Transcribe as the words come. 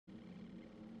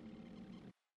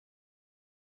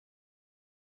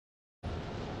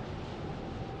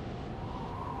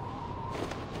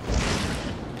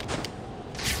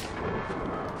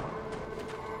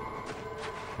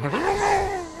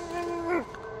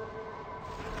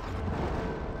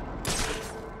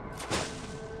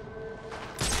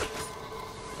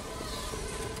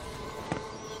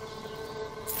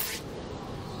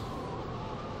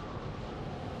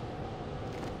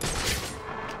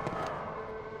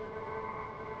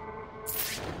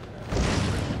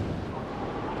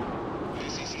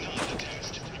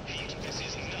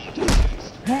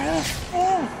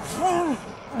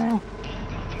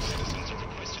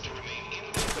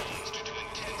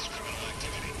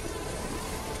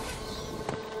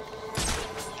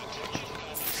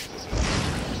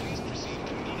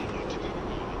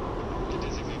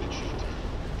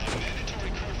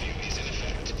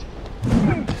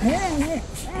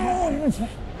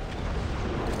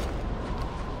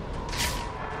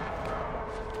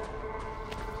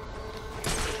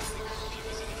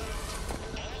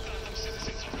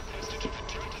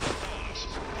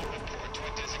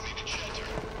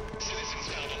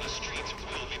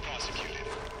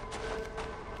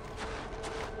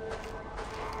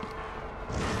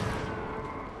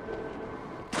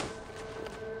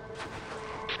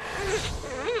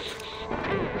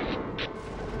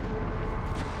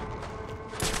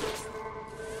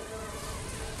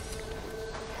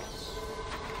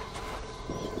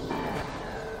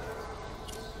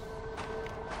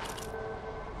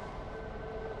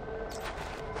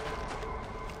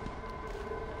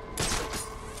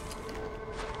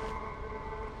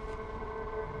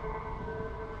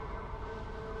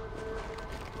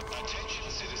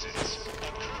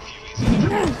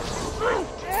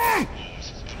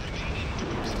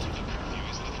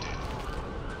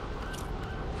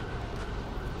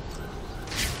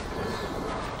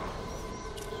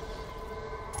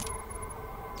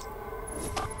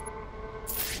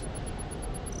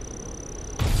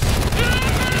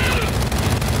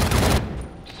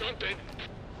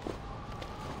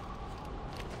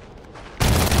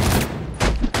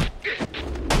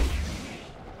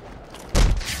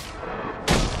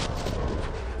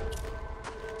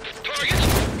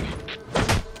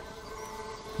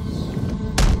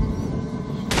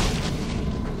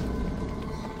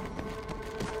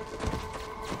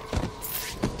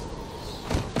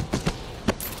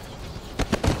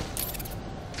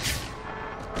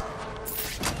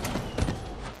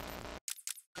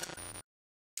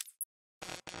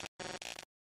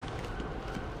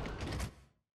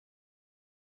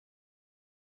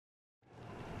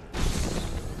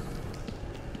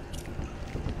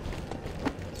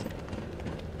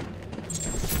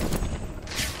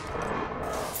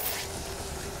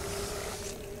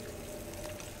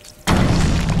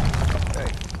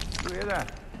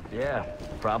Yeah,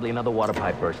 probably another water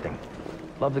pipe bursting.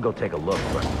 Love to go take a look,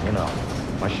 but, you know,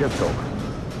 my shift's over.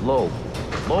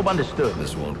 Loeb understood.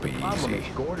 This won't be easy,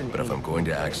 but if I'm going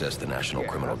to access the National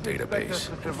Criminal Database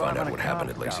and find out what happened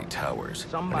at Lacey Towers,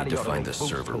 I need to find the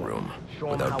server room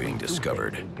without being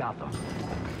discovered.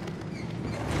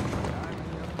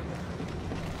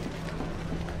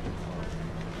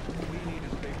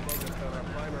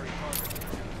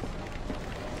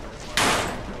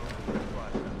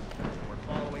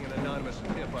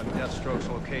 Deathstroke's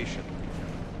location.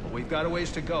 But we've got a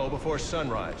ways to go before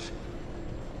sunrise.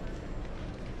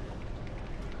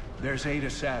 There's 8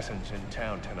 assassins in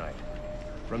town tonight.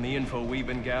 From the info we've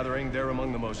been gathering, they're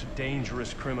among the most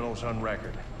dangerous criminals on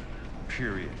record.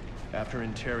 Period. After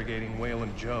interrogating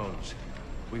Waylon Jones,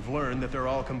 we've learned that they're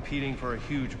all competing for a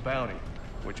huge bounty,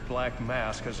 which Black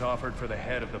Mask has offered for the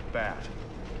head of the Bat.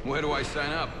 Where do I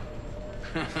sign up?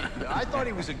 I thought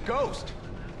he was a ghost.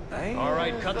 All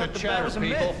right, cut the chatter,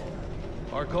 people.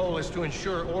 Our goal is to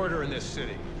ensure order in this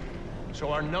city.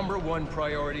 So our #1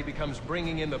 priority becomes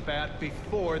bringing in the Bat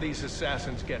before these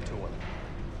assassins get to him.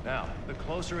 Now, the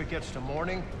closer it gets to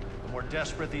morning, the more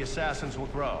desperate the assassins will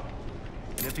grow.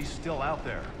 And if he's still out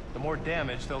there, the more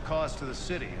damage they'll cause to the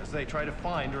city as they try to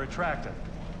find or attract him.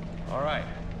 All right,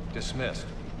 dismissed.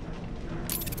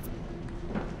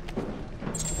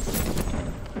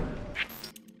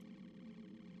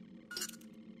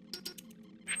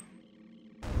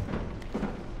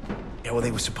 Yeah, well,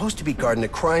 they were supposed to be guarding the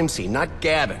crime scene, not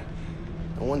Gavin.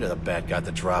 No wonder the Bat got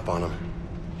the drop on him.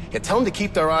 Yeah, tell them to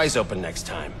keep their eyes open next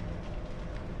time.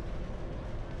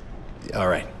 All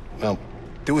right, well,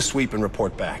 do a sweep and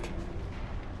report back.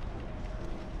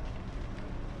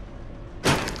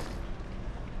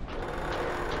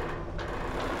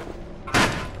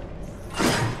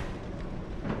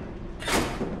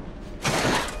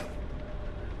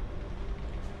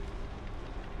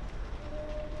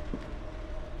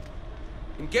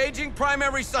 Engaging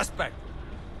primary suspect.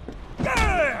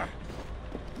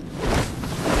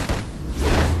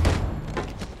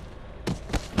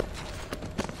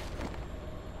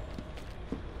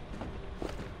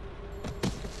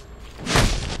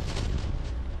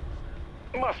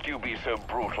 Must you be so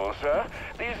brutal, sir?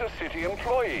 These are city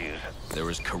employees. They're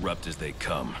as corrupt as they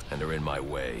come, and they're in my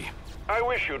way. I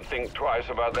wish you'd think twice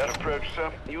about that approach,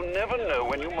 sir. You never know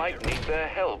when you might need their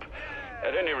help.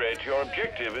 At any rate, your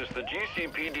objective is the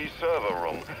GCPD server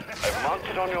room. I've marked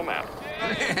it on your map.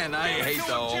 Man, I hate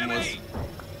the homeless.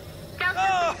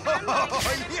 Oh,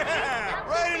 yeah!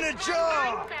 Right in the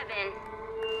jaw!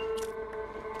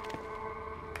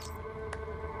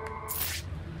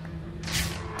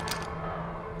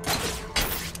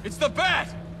 It's the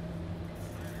Bat!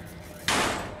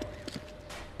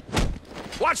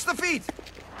 Watch the feet!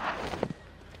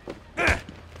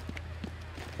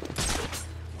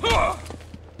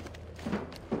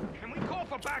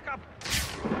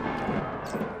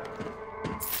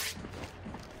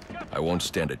 won't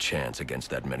stand a chance against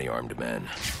that many armed men.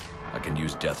 I can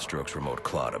use Deathstroke's remote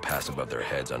claw to pass above their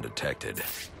heads undetected.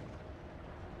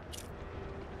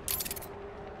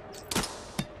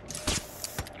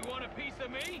 You want a piece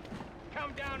of me?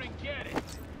 Come down and get it.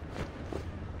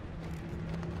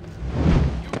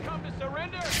 You come to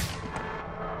surrender?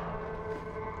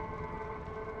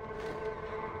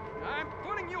 I'm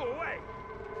putting you away.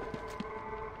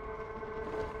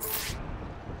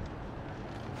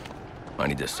 I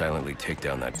need to silently take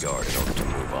down that guard in order to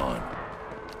move on.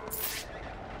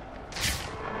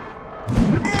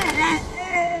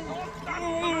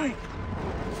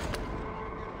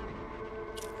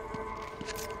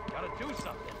 Gotta do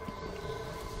something.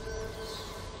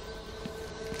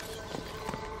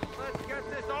 Let's get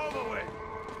this over with.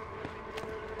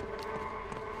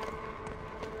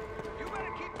 You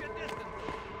better keep your distance.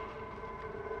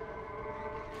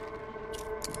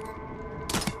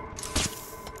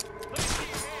 Let me see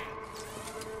your hands.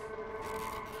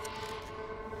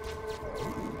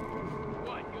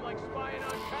 What, you like spying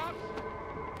on cops?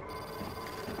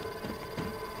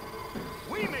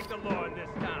 We make the law in this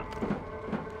town.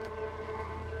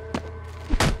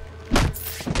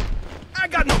 I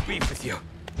got no beef with you.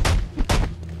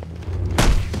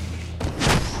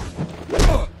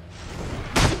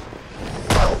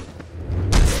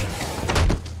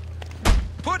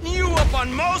 Putting you up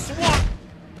on most one.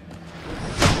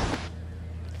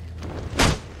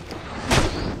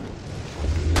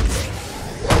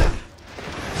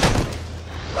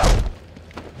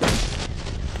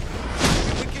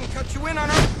 We can cut you in on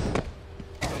her.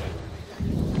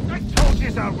 I told you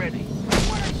already.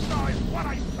 What I saw is what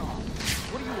I saw.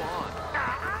 What are you on?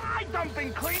 I done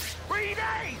been clean 3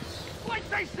 days. Like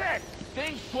they said,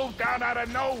 things swooped down out of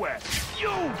nowhere.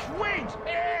 Huge wings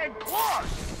and claws.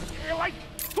 They're like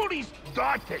two of these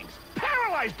dog things.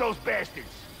 Paralyze those bastards.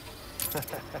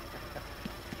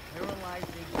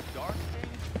 Paralyzing dart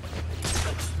things?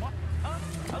 Huh?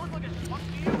 I look like a schmuck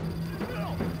to you? No,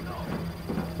 no.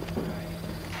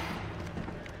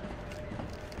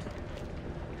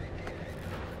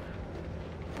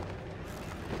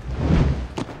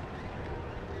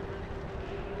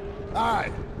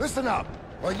 Alright, listen up.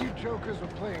 While you jokers were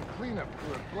playing cleanup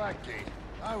crew at Blackgate,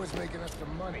 I was making us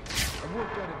some money. I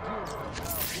worked out a deal with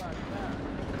Black Mass.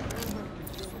 Everyone can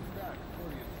kill me back before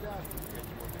the assassins get to him.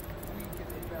 We get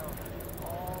it down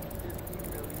all $50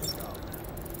 million.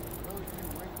 Those two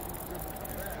winks good for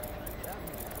that. That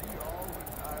means we all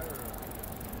retire early.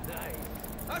 Nice.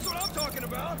 That's what I'm talking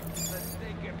about. Let's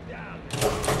take him down.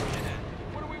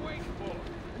 What are we waiting for?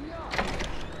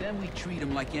 Then we treat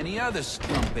him like any other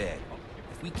scumbag.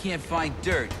 If we can't find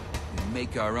dirt, we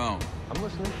make our own. I'm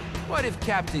listening. What if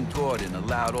Captain Gordon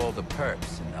allowed all the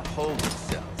perps in the holding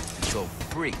cells to go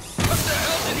free? What the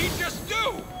hell did he just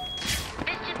do?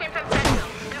 This just in from Fresno.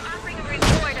 They're offering a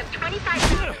reward of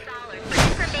 $25,000 for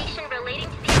information relating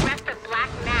to the arrest of Black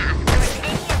Mask or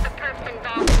any of the perps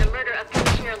involved in the murder of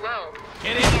Commissioner Loeb.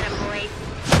 Get in. Get him, boys.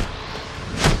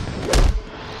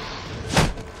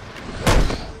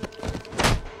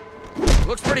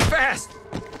 Looks pretty fast.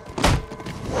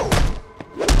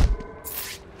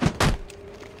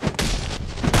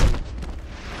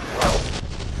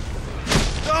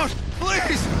 Don't,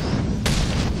 please.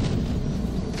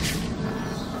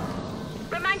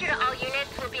 Reminder to all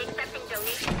units, we'll be accepting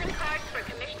donations and cards for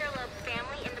Commissioner Loeb's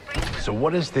family in the break room. So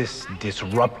what does this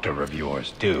disruptor of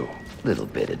yours do? Little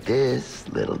bit of this,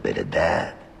 little bit of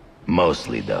that.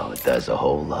 Mostly, though, it does a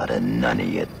whole lot of none of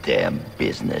your damn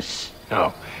business.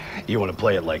 Oh, you want to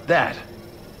play it like that?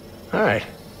 All right.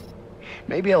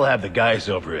 Maybe I'll have the guys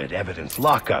over at Evidence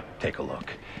Lockup take a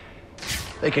look.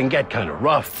 They can get kind of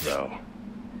rough, though.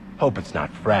 Hope it's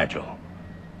not fragile.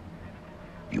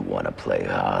 You want to play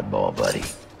hardball, buddy?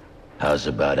 How's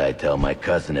about I tell my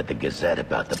cousin at the Gazette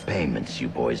about the payments you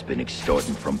boys been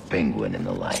extorting from Penguin and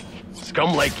the like?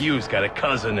 Scum like you's got a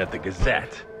cousin at the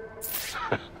Gazette.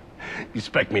 You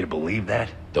expect me to believe that?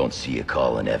 Don't see you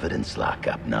calling Evidence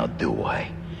Lockup now, do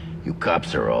I? You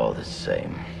cops are all the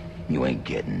same. You ain't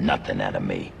getting nothing out of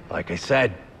me. Like I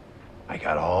said, I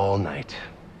got all night.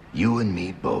 You and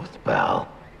me both,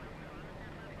 pal.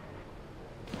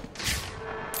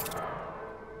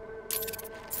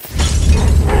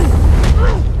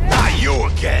 Not you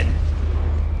again!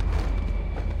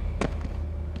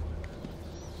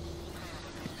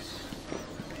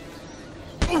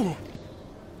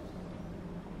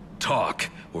 Talk,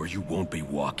 or you won't be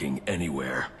walking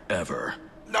anywhere, ever.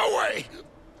 No way!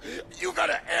 You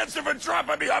gotta answer for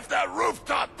dropping me off that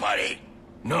rooftop, buddy!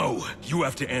 No, you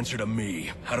have to answer to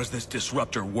me. How does this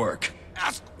disruptor work?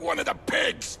 Ask one of the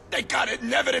pigs! They got it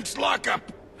in Evidence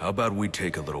Lockup! How about we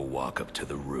take a little walk up to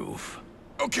the roof?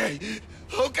 Okay,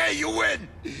 you win!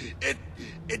 It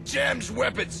jams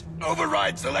weapons,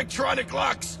 overrides electronic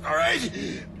locks, alright?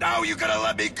 Now you gotta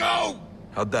let me go!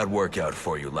 How'd that work out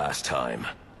for you last time?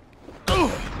 We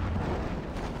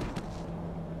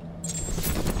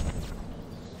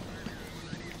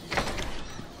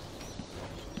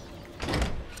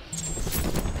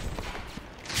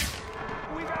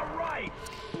got right!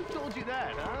 Who told you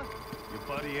that, huh? Your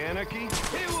buddy Anarchy?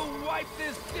 He will wipe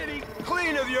this city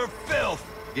clean of your filth!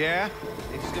 Yeah?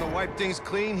 If he's gonna wipe things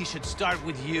clean, he should start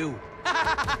with you.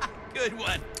 Good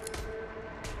one.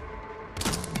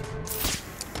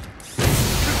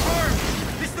 Confirmed!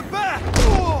 It's the bat!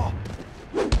 Oh!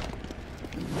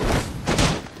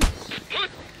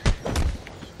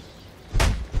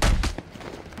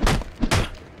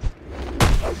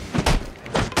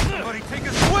 Somebody take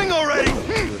a swing already!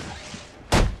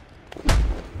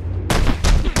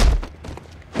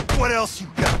 What else you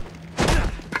got?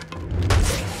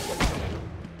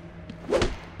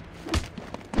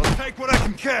 I'll take what I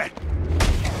can get.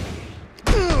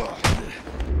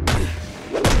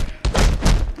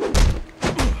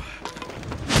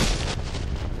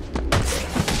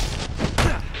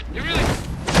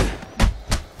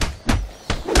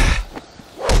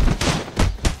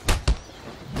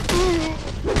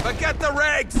 Forget the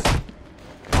regs!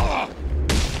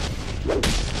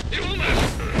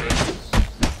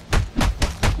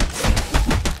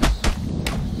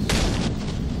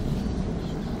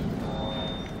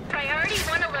 Priority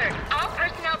 1 alert. All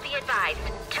personnel be advised.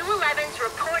 211's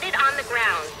reported on the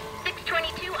ground.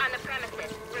 622 on the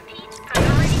premises. Repeat,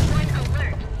 priority 1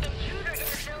 alert. Intruder in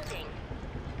the building.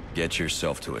 Get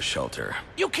yourself to a shelter.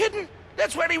 You kidding?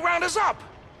 That's where they round us up.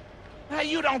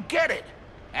 You don't get it.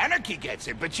 Anarchy gets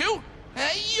it, but you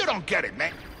don't get it,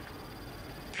 man.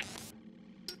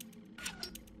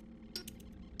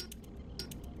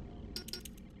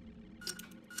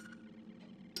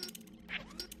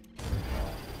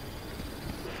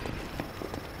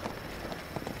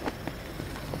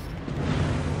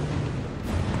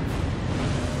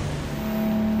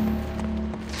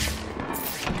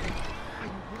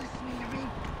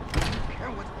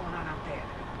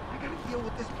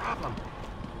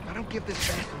 Give this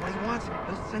bastard what he wants,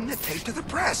 he'll send the tape to the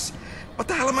press. What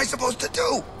the hell am I supposed to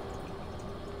do?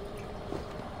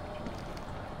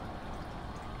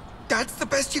 That's the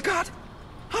best you got?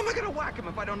 How am I gonna whack him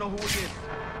if I don't know who he is?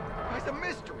 Guy's a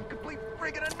mystery, complete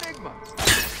friggin' enigma.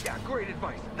 Yeah, great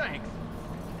advice, thanks.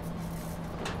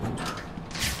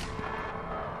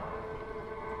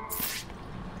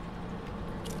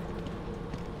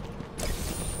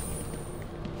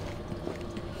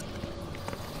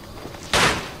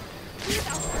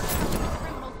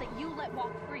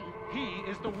 He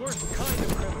is the worst kind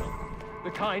of criminal.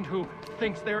 The kind who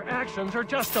thinks their actions are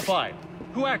justified.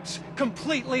 Who acts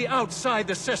completely outside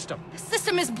the system. The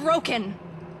system is broken.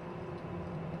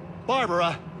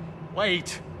 Barbara,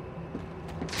 wait.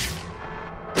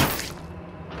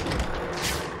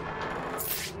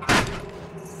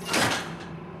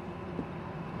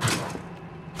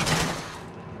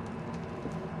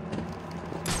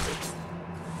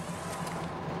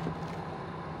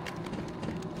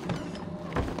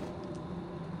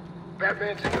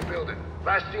 Batman's in the building.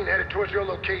 Last seen headed towards your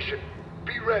location.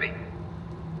 Be ready.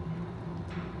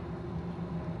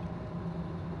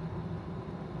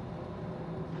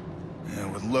 Yeah,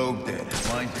 with Loeb dead,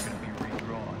 lines are gonna be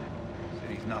redrawn.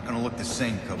 City's not gonna look the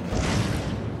same come morning.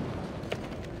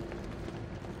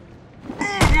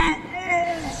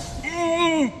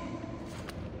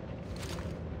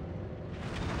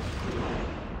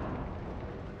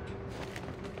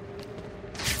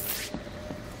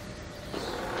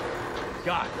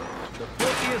 God, the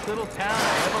filthiest little town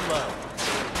I ever loved.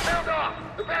 Sound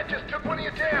off! The bat just took one of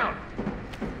you down!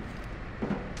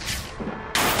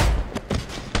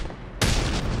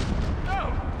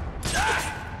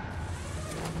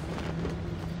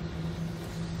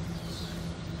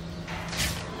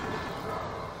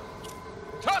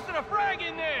 Tossing a frag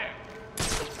in there!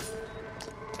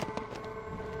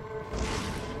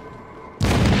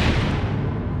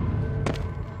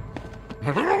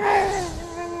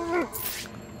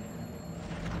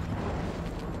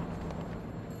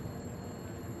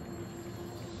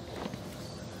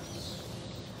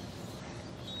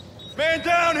 Man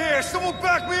down here! Someone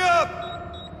back me up!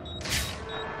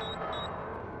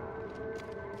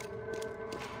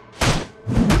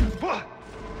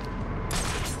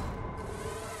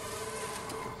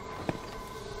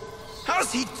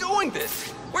 How's he doing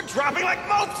this? We're dropping like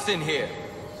mopes in here!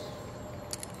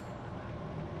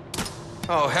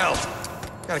 Oh, hell.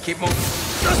 Gotta keep moving.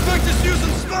 Suspect is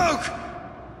using smoke!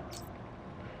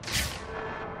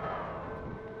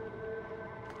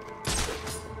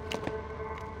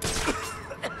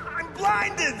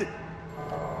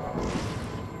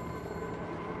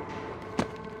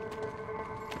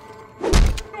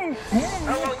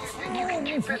 How long you think you can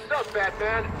keep this up,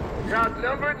 Batman? You're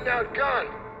outnumbered and outgunned.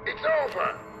 It's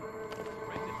over.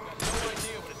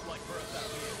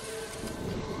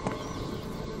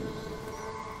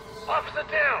 Officer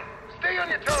down! Stay on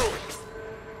your toes!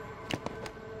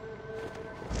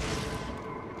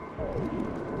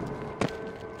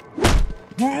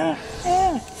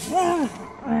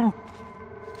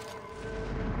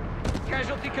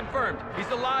 Casualty confirmed. He's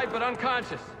alive but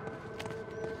unconscious.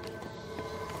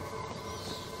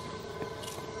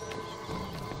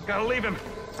 Gotta leave him.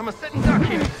 I'm a sitting duck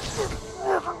here.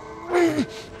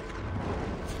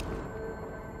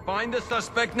 Find the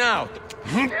suspect now.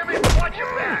 Damn it, watch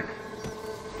your back!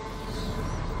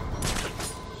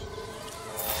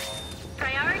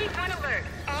 Priority 1 alert.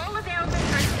 All available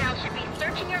personnel should be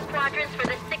searching your quadrants for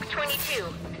the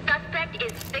 622. Suspect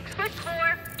is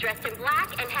 6'4", dressed in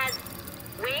black, and has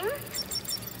wings?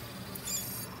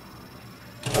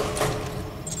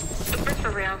 Is this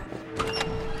for real?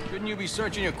 Shouldn't you be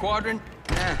searching your quadrant?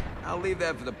 I'll leave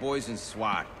that for the boys in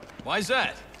SWAT. Why's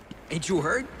that? Ain't you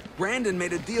heard? Brandon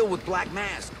made a deal with Black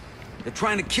Mask. They're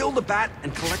trying to kill the Bat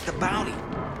and collect the bounty.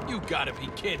 You gotta be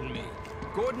kidding me.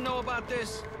 Gordon know about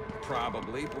this?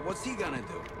 Probably, but what's he gonna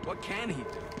do? What can he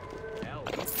do? Hell,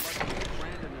 lucky if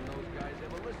Brandon and those guys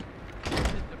ever listen.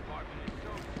 This department is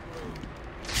so screwed.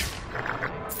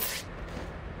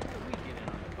 We get in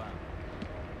on the bounty.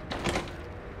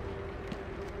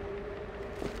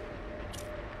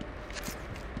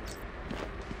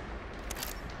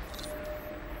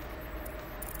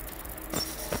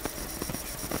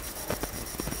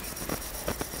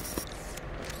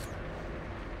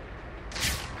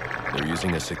 They're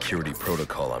using a security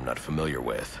protocol I'm not familiar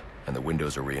with, and the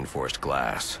windows are reinforced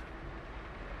glass.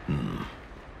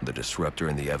 The disruptor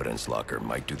in the evidence locker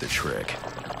might do the trick.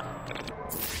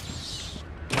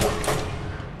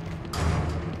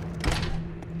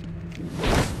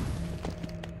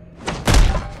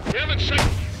 Heaven's sake!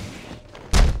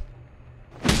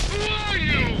 Who are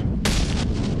you?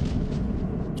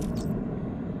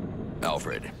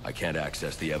 Alfred, I can't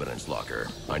access the evidence locker.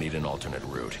 I need an alternate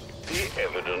route. The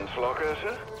evidence locker,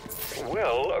 sir?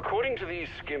 Well, according to these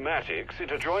schematics,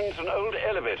 it adjoins an old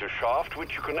elevator shaft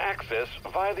which you can access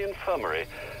via the infirmary.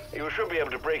 You should be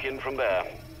able to break in from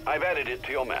there. I've added it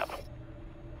to your map.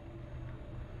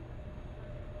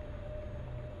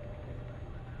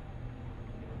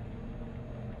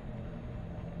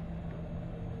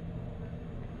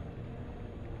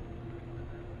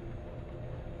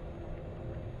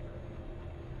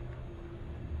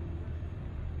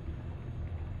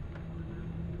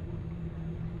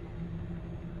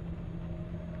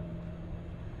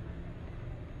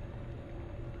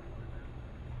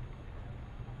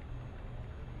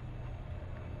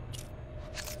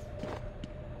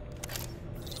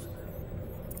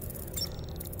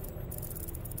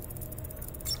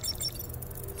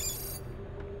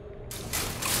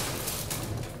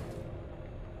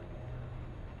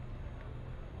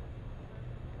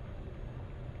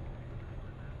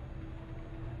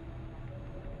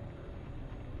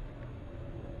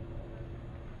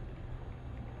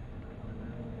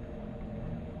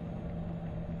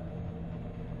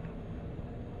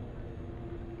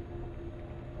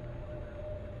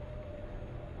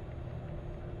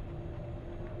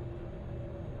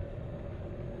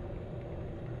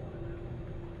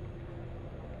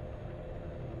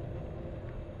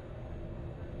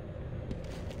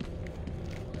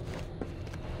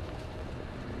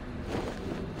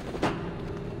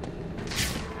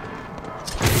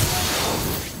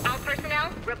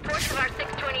 Reports of our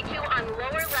 622 on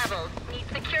lower levels. Need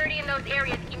security in those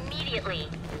areas immediately.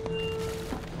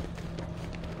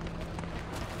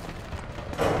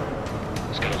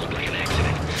 It's gonna look like an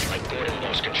accident, like Gordon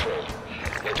lost control.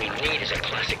 What we need is a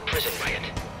classic prison riot.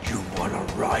 You want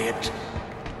a riot?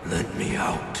 Let me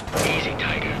out. Easy,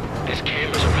 Tiger. There's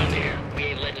cameras around here. We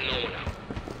ain't letting no one out.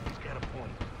 He's got a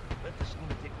point. Let the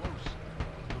lunatic loose.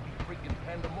 There'll be freaking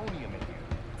pandemonium in here.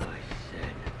 I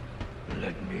said,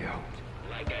 let me out.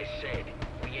 Like I said,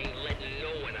 we ain't letting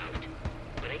no one out.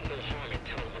 But ain't no harm in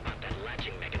telling them about that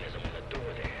latching mechanism on the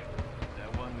door there.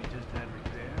 That one we just had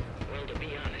repaired? Well, to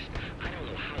be honest, I don't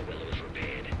know how well it was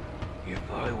repaired.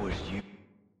 If I was you...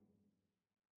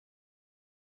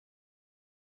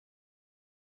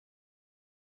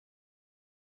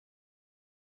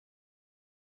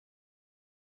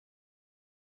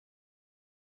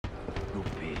 No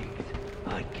pigs.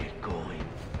 I'd get going.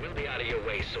 We'll be out of your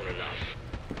way soon enough.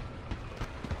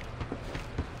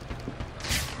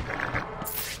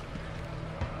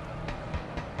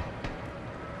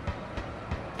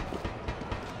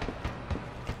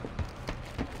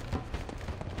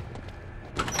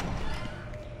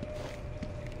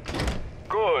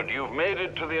 Good, you've made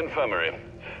it to the infirmary.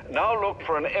 Now look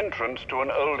for an entrance to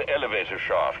an old elevator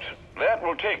shaft. That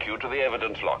will take you to the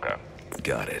evidence locker.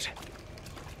 Got it.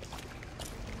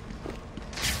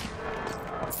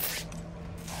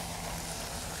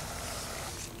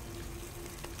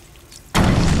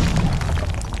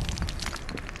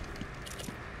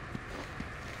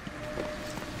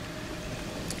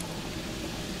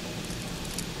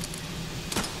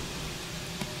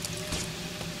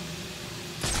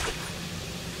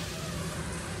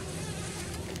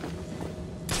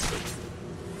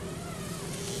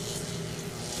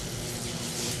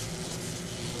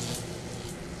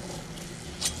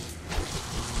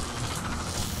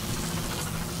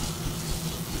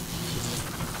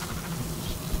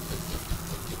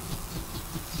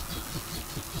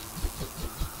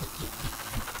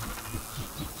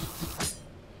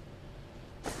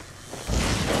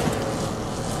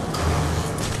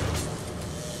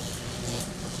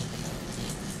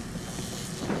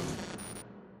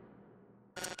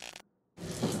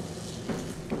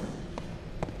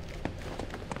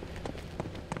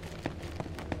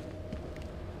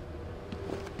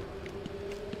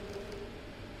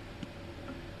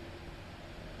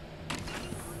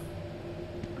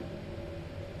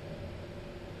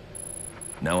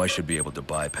 Now I should be able to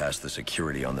bypass the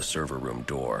security on the server room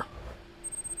door.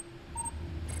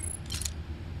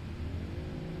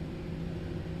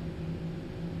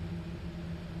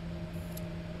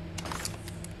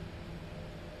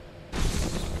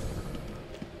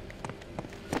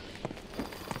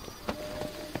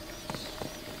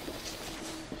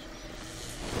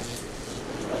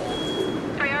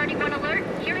 Priority 1 alert.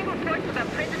 Hearing reports about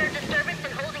prisoner disturbance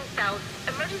in holding cells.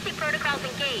 Emergency protocols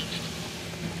engaged.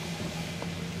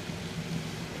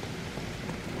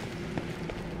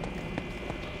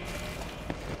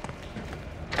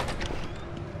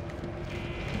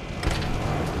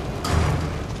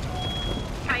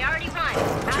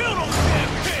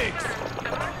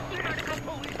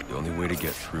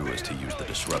 Get through is to use the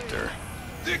disruptor.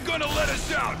 They're gonna let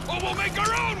us out, or we'll make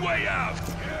our own way out!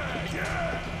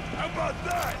 Yeah! How about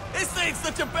that? This ain't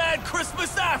such a bad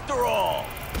Christmas after all!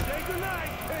 Say goodnight,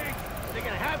 pig! They're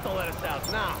gonna have to let us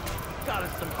out now. Got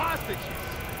us some hostages.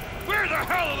 Where the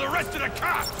hell are the rest of the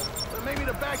cops? Or maybe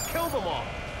the Bat killed them all.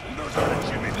 Who knows how to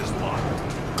jimmy this lock?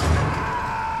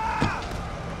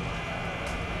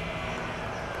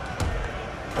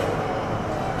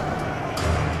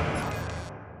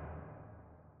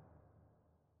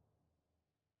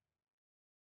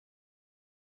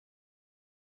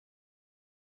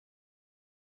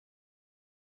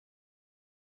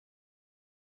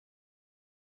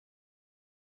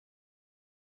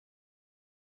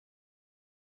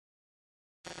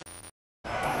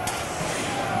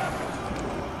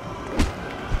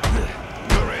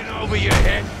 Over your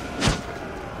head.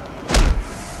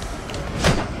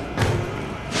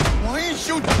 Why ain't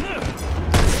you...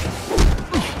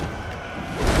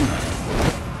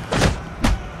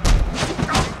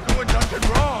 I'm doing nothing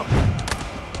wrong.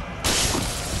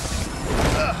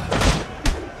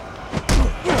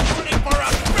 Running for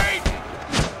a fate.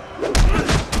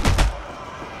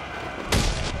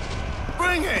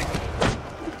 Bring it.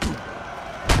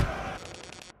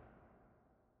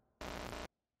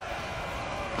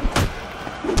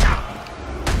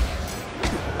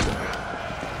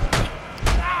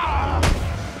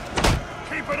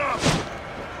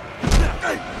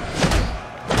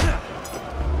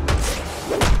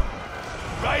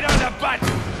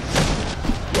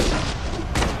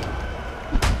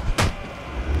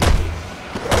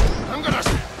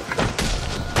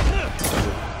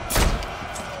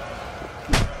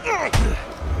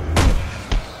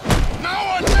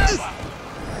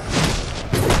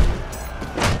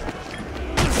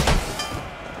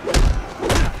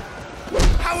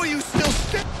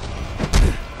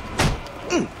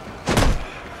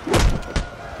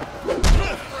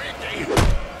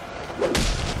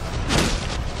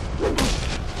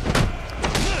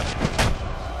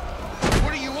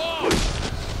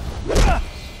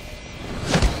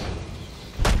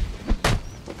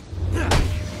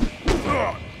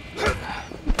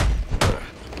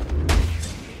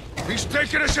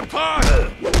 Taking us apart!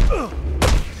 Am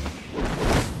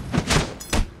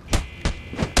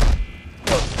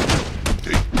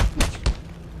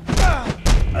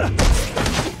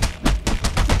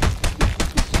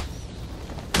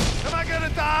I gonna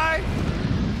die?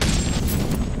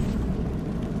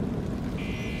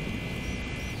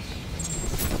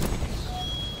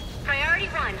 Priority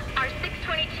 1, our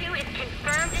 622 is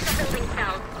confirmed in the holding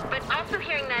cells, but also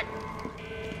hearing that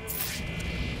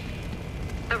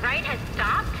the right has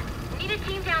stopped? Need a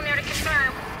team down there to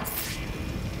confirm.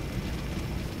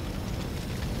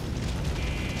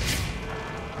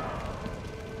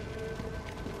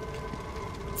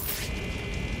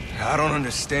 I don't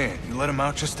understand. You let him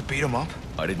out just to beat him up?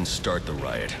 I didn't start the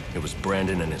riot. It was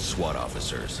Brandon and his SWAT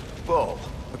officers. Bull.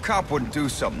 A cop wouldn't do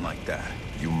something like that.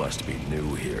 You must be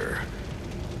new here.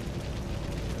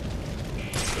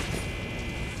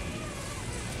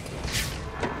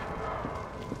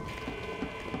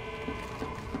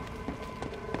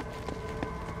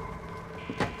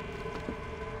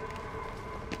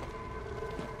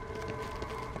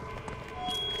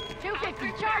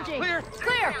 Charging. Clear.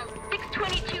 Clear.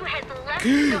 622 has left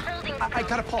the holding. I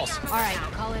got a pulse. All right,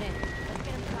 call it in. Let's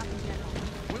get him stopped in general.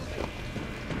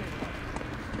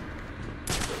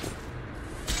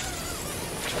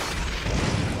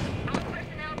 All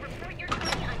personnel, report your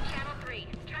 20 on Channel 3.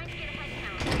 Trying to get a head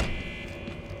count.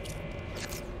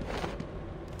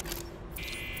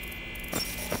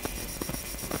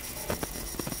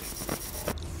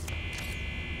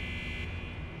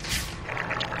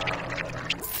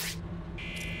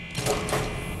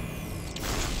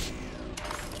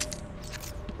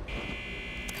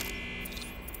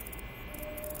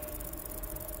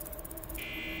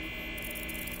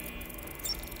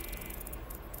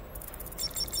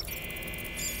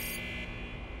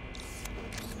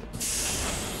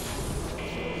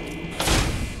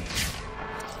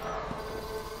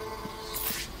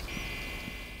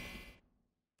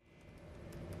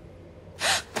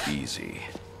 Easy.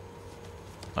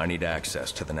 I need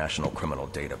access to the National Criminal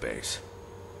Database.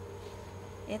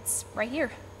 It's right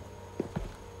here.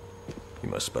 You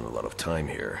must spend a lot of time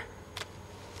here.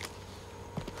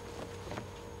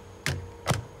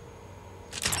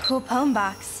 Cool poem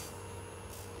box.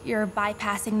 You're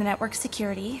bypassing the network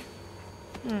security.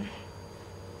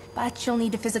 But you'll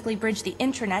need to physically bridge the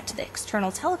intranet to the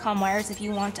external telecom wires if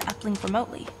you want to uplink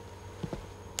remotely.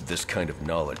 This kind of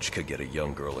knowledge could get a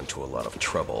young girl into a lot of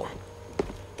trouble.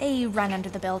 They run under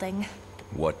the building.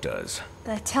 What does?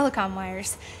 The telecom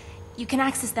wires. You can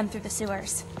access them through the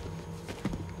sewers.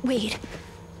 Wait.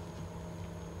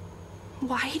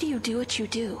 Why do you do what you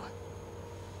do?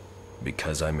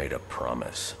 Because I made a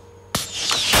promise.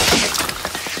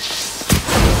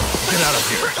 Get out of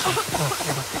here!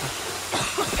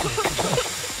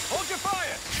 Hold your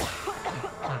fire!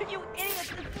 You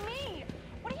idiots, it's me!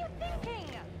 What are you thinking?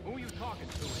 Who are you talking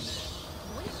to in there?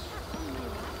 What is that on my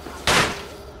laptop?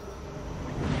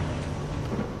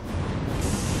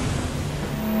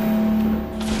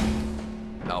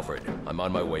 Alfred, I'm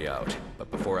on my way out. But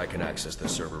before I can access the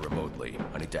server remotely,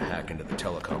 I need to hack into the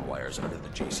telecom wires under the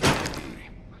GCPD.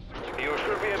 You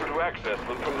should be able to access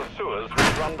them from the sewers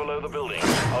which run below the building.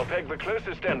 I'll peg the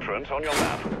closest entrance on your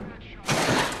map.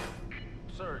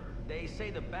 Sir, they say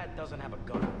the bat doesn't have a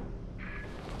gun.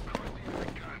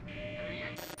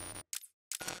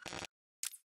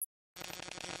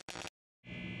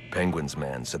 Penguin's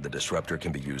man said the disruptor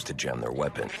can be used to jam their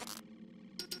weapon.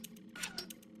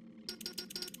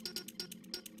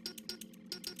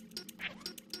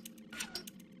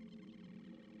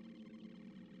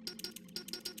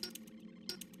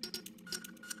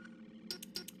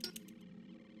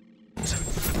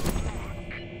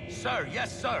 Sir,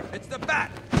 yes, sir. It's the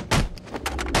bat!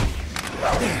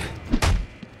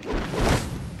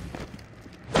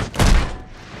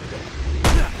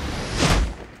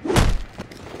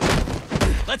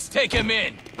 Let's take him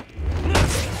in.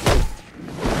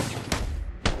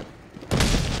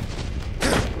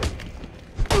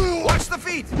 Watch the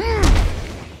feet!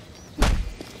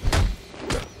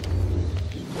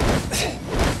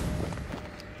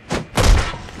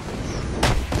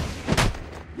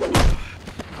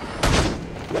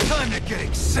 Time to get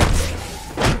excited!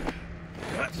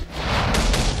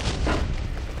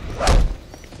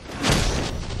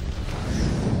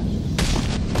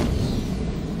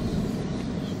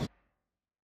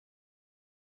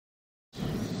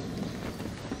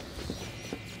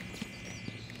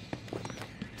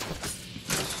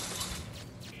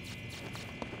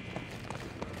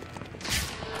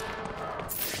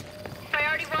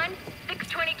 Priority 1,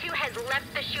 622 has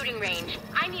left the shooting range.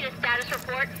 I need a status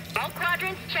report. All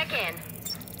quadrants, check in.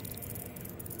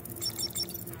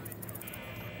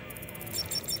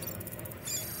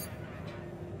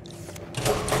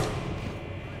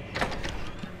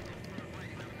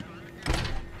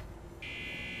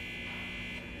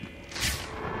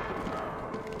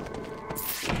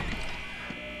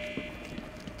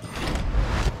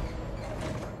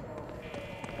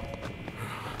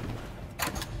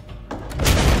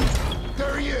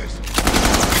 There he is!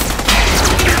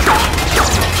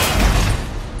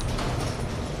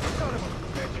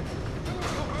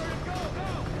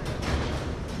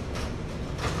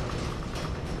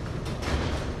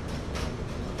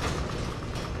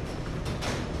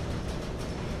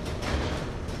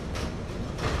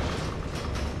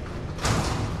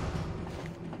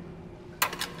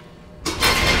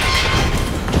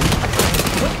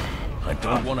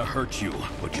 don't want to hurt you,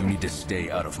 but you need to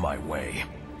stay out of my way.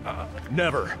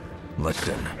 Never.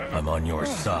 Listen, I'm on your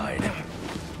side.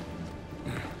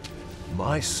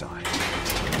 My side?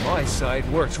 My side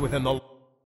works within the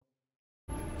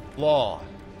law.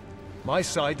 My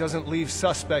side doesn't leave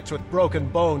suspects with broken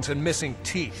bones and missing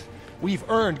teeth. We've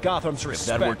earned Gotham's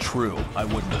respect. If that were true, I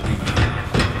wouldn't believe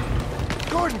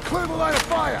you. Gordon, clear the line of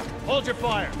fire! Hold your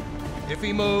fire. If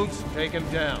he moves, take him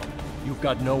down. You've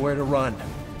got nowhere to run.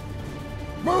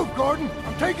 Move, Gordon!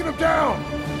 I'm taking him down!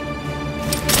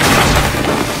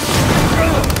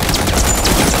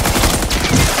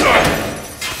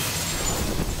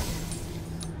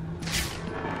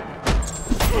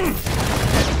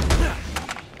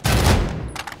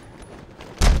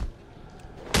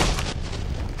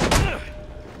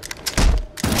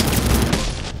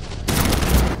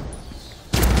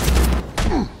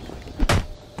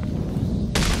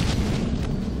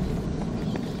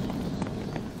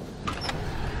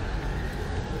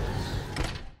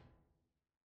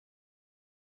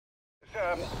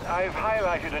 I've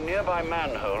highlighted a nearby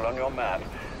manhole on your map.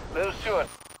 Those sewer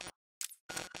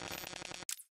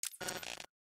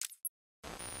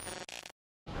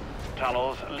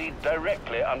tunnels lead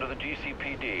directly under the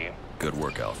GCPD. Good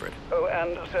work, Alfred. Oh,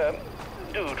 and, sir,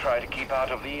 do try to keep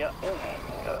out of the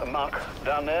muck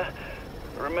down there.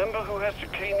 Remember who has to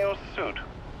clean your suit.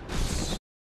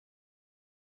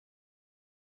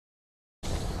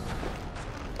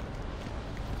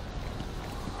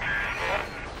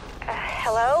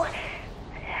 Hello?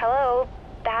 Hello,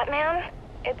 Batman?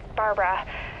 It's Barbara.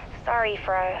 Sorry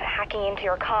for hacking into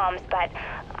your comms, but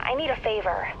I need a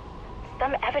favor.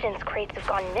 Some evidence crates have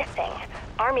gone missing.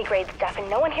 Army-grade stuff, and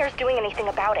no one here is doing anything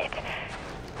about it.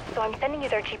 So I'm sending you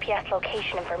their GPS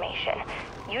location information.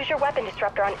 Use your weapon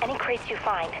disruptor on any crates you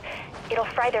find. It'll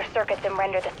fry their circuits and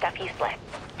render the stuff useless.